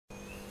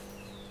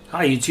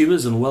Hi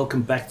YouTubers, and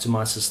welcome back to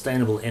my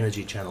Sustainable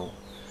Energy channel.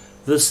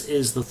 This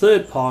is the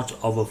third part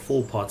of a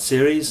four-part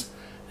series,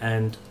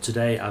 and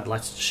today I'd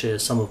like to share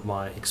some of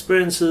my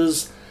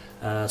experiences,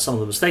 some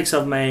of the mistakes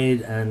I've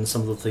made, and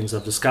some of the things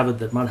I've discovered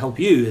that might help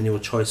you in your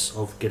choice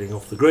of getting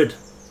off the grid.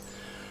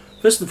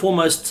 First and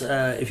foremost,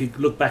 if you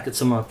look back at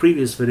some of my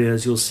previous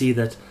videos, you'll see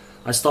that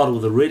I started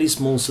with a really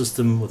small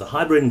system with a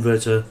hybrid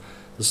inverter,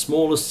 the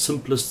smallest,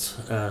 simplest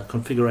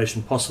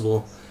configuration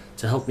possible,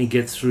 to help me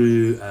get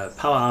through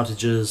power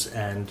outages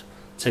and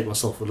take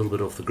myself a little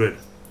bit off the grid.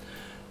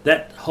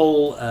 That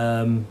whole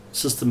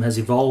system has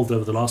evolved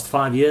over the last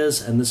 5 years,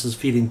 and this is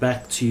feeding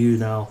back to you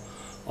now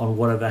on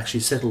what I've actually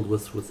settled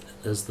with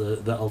as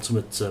the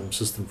ultimate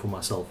system for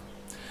myself.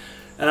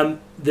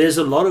 There's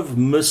a lot of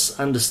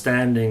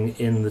misunderstanding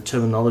in the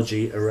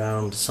terminology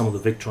around some of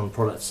the Victron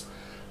products.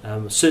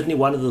 Certainly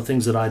one of the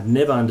things that I'd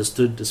never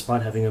understood,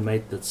 despite having a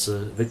mate that's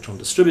a Victron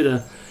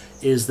distributor,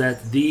 is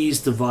that these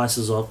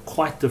devices are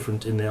quite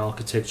different in their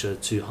architecture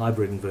to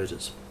hybrid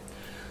inverters.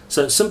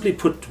 So simply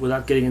put,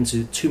 without getting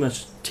into too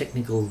much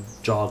technical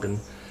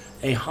jargon,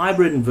 a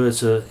hybrid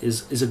inverter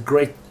is a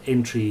great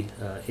entry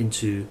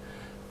into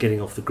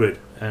getting off the grid,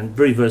 and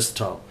very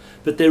versatile.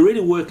 But they really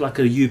work like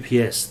a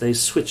UPS. They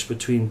switch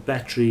between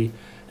battery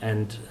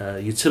and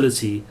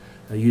utility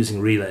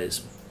using relays.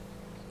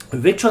 A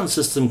Victron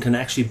system can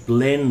actually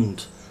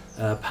blend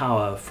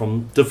power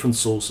from different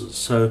sources.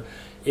 So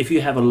if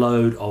you have a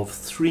load of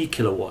 3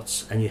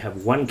 kilowatts and you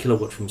have 1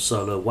 kilowatt from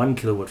solar, 1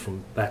 kilowatt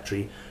from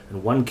battery,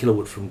 and 1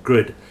 kilowatt from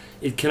grid,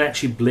 it can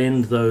actually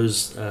blend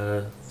those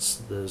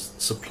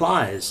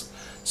supplies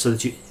so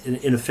that you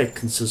in effect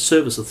can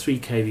service a 3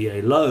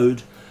 kVA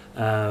load,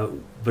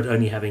 but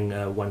only having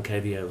 1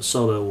 kVA of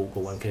solar or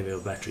 1 kVA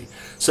of battery.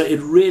 So it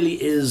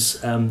really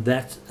is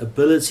that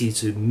ability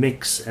to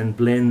mix and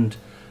blend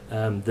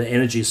the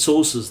energy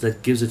sources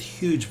that gives it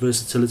huge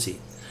versatility.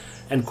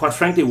 And quite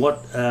frankly,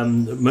 what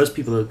most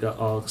people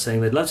are saying,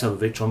 they'd love to have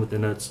a Victron, but they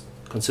know it's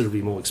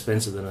considerably more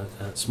expensive than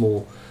a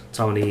small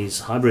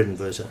Taiwanese hybrid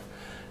inverter.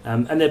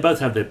 And they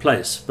both have their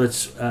place,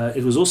 but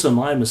it was also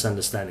my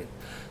misunderstanding.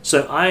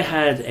 So I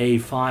had a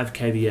 5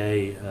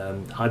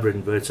 kVA hybrid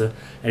inverter,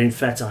 and in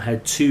fact I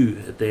had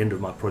two at the end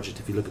of my project.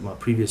 If you look at my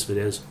previous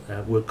videos,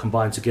 were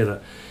combined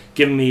together,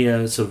 giving me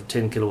sort of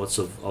 10 kilowatts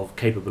of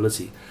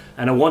capability.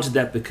 And I wanted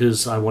that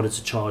because I wanted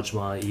to charge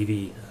my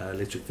EV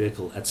electric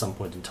vehicle at some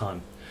point in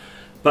time.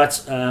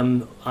 But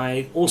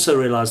I also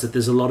realized that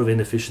there's a lot of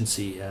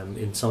inefficiency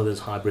in some of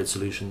those hybrid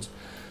solutions.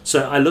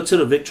 So I looked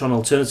at a Victron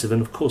alternative,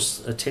 and of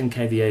course a 10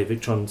 kVA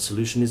Victron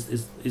solution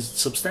is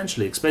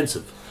substantially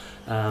expensive.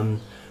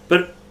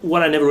 But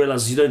what I never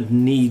realized is you don't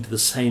need the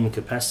same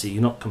capacity.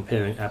 You're not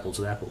comparing apples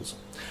to apples.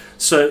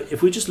 So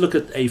if we just look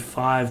at a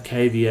 5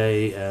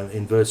 kVA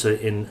inverter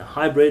in a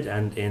hybrid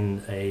and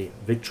in a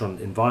Victron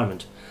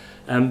environment,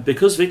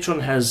 because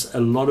Victron has a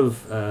lot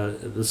of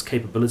this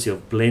capability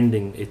of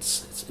blending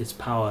its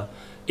power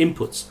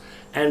inputs,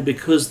 and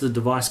because the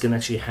device can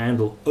actually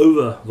handle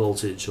over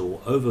voltage or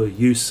over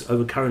use,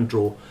 over current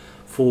draw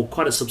for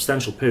quite a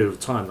substantial period of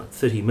time, like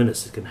 30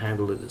 minutes, it can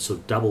handle it, sort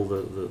of double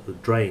the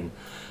drain.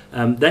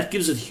 That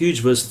gives it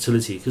huge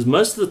versatility, because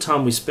most of the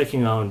time we're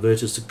speccing our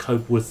inverters to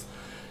cope with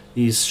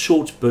these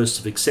short bursts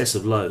of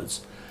excessive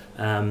loads.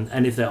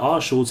 And if they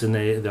are short and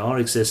they are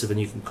excessive and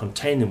you can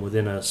contain them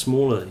within a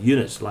smaller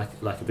unit like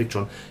a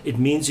Victron, it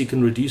means you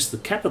can reduce the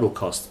capital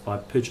cost by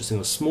purchasing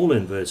a smaller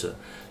inverter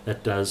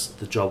that does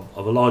the job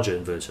of a larger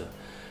inverter.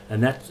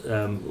 And that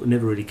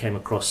never really came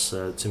across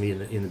to me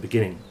in the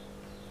beginning.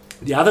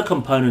 The other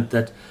component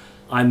that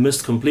I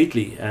missed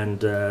completely,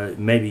 and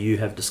maybe you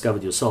have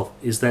discovered yourself,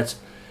 is that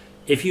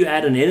if you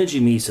add an energy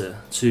meter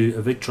to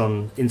a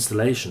Victron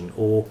installation,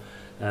 or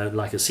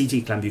like a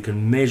CT clamp, you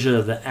can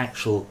measure the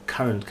actual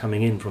current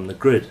coming in from the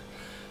grid.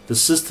 The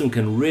system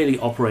can really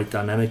operate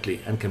dynamically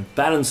and can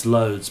balance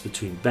loads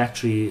between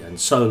battery and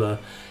solar,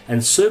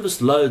 and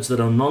service loads that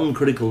are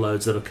non-critical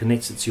loads that are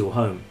connected to your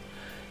home.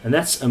 And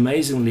that's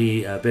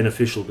amazingly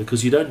beneficial,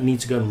 because you don't need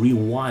to go and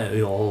rewire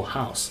your whole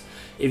house.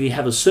 If you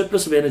have a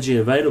surplus of energy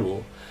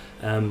available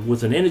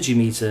with an energy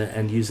meter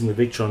and using the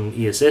Victron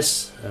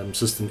ESS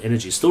system,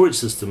 energy storage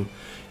system,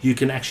 you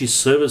can actually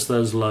service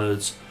those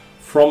loads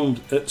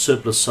from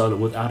surplus solar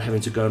without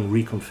having to go and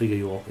reconfigure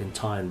your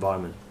entire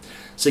environment.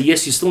 So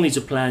yes, you still need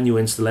to plan your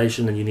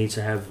installation, and you need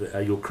to have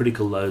your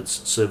critical loads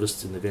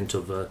serviced in the event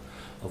of an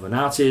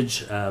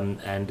outage,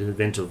 and in the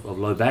event of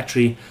low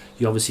battery.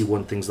 You obviously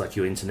want things like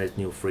your internet and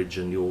your fridge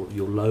and your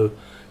low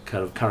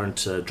kind of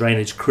current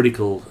drainage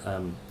critical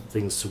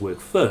things to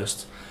work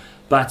first.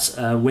 But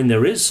when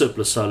there is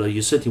surplus solar,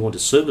 you certainly want to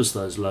service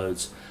those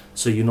loads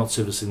so you're not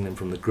servicing them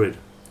from the grid.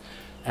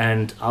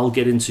 And I'll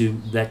get into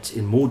that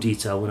in more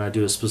detail when I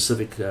do a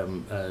specific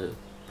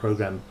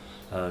program,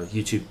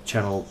 YouTube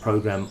channel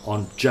program,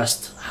 on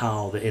just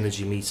how the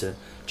energy meter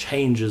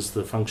changes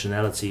the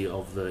functionality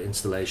of the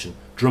installation,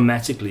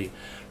 dramatically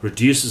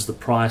reduces the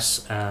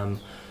price in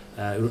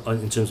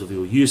terms of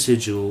your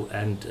usage,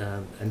 and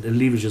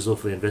leverages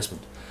off the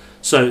investment.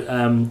 So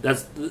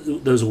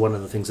those are one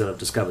of the things that I've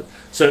discovered.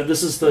 So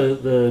this is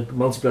the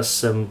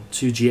Multiplus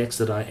 2GX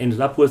that I ended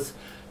up with.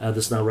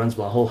 This now runs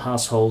my whole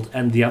household,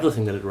 and the other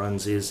thing that it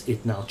runs is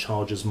it now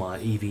charges my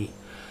EV.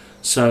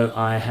 So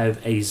I have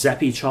a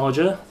Zappi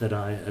charger that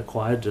I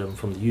acquired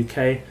from the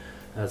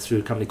UK through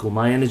a company called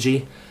My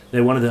Energy.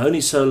 They're one of the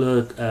only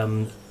solar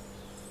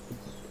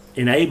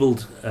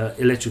enabled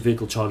electric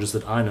vehicle chargers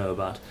that I know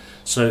about.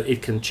 So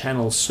it can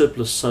channel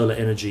surplus solar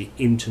energy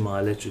into my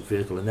electric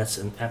vehicle, and that's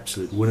an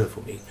absolute winner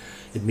for me.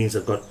 It means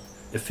I've got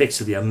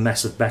effectively a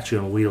massive battery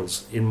on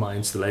wheels in my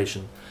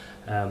installation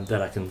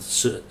that I can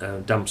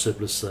dump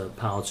surplus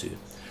power to.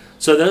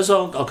 So those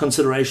are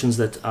considerations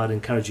that I'd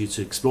encourage you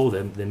to explore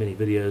them. There are many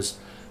videos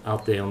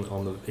out there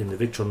in the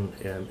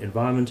Victron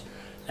environment,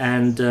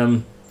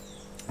 and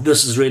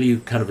this has really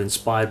kind of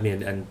inspired me,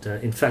 and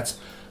in fact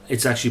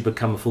it's actually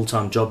become a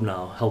full-time job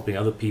now, helping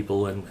other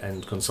people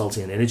and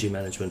consulting in energy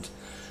management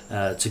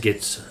to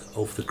get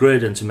off the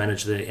grid and to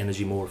manage their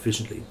energy more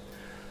efficiently.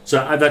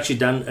 So I've actually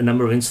done a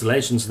number of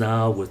installations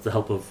now with the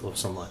help of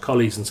some of my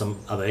colleagues and some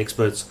other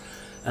experts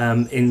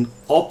in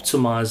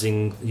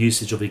optimizing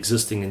usage of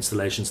existing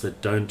installations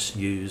that don't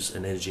use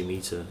an energy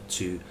meter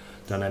to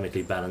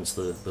dynamically balance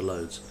the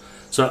loads.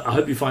 So I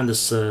hope you find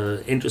this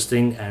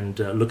interesting, and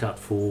look out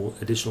for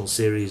additional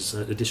series,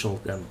 additional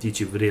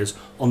YouTube videos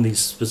on these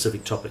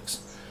specific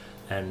topics,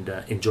 and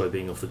enjoy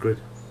being off the grid.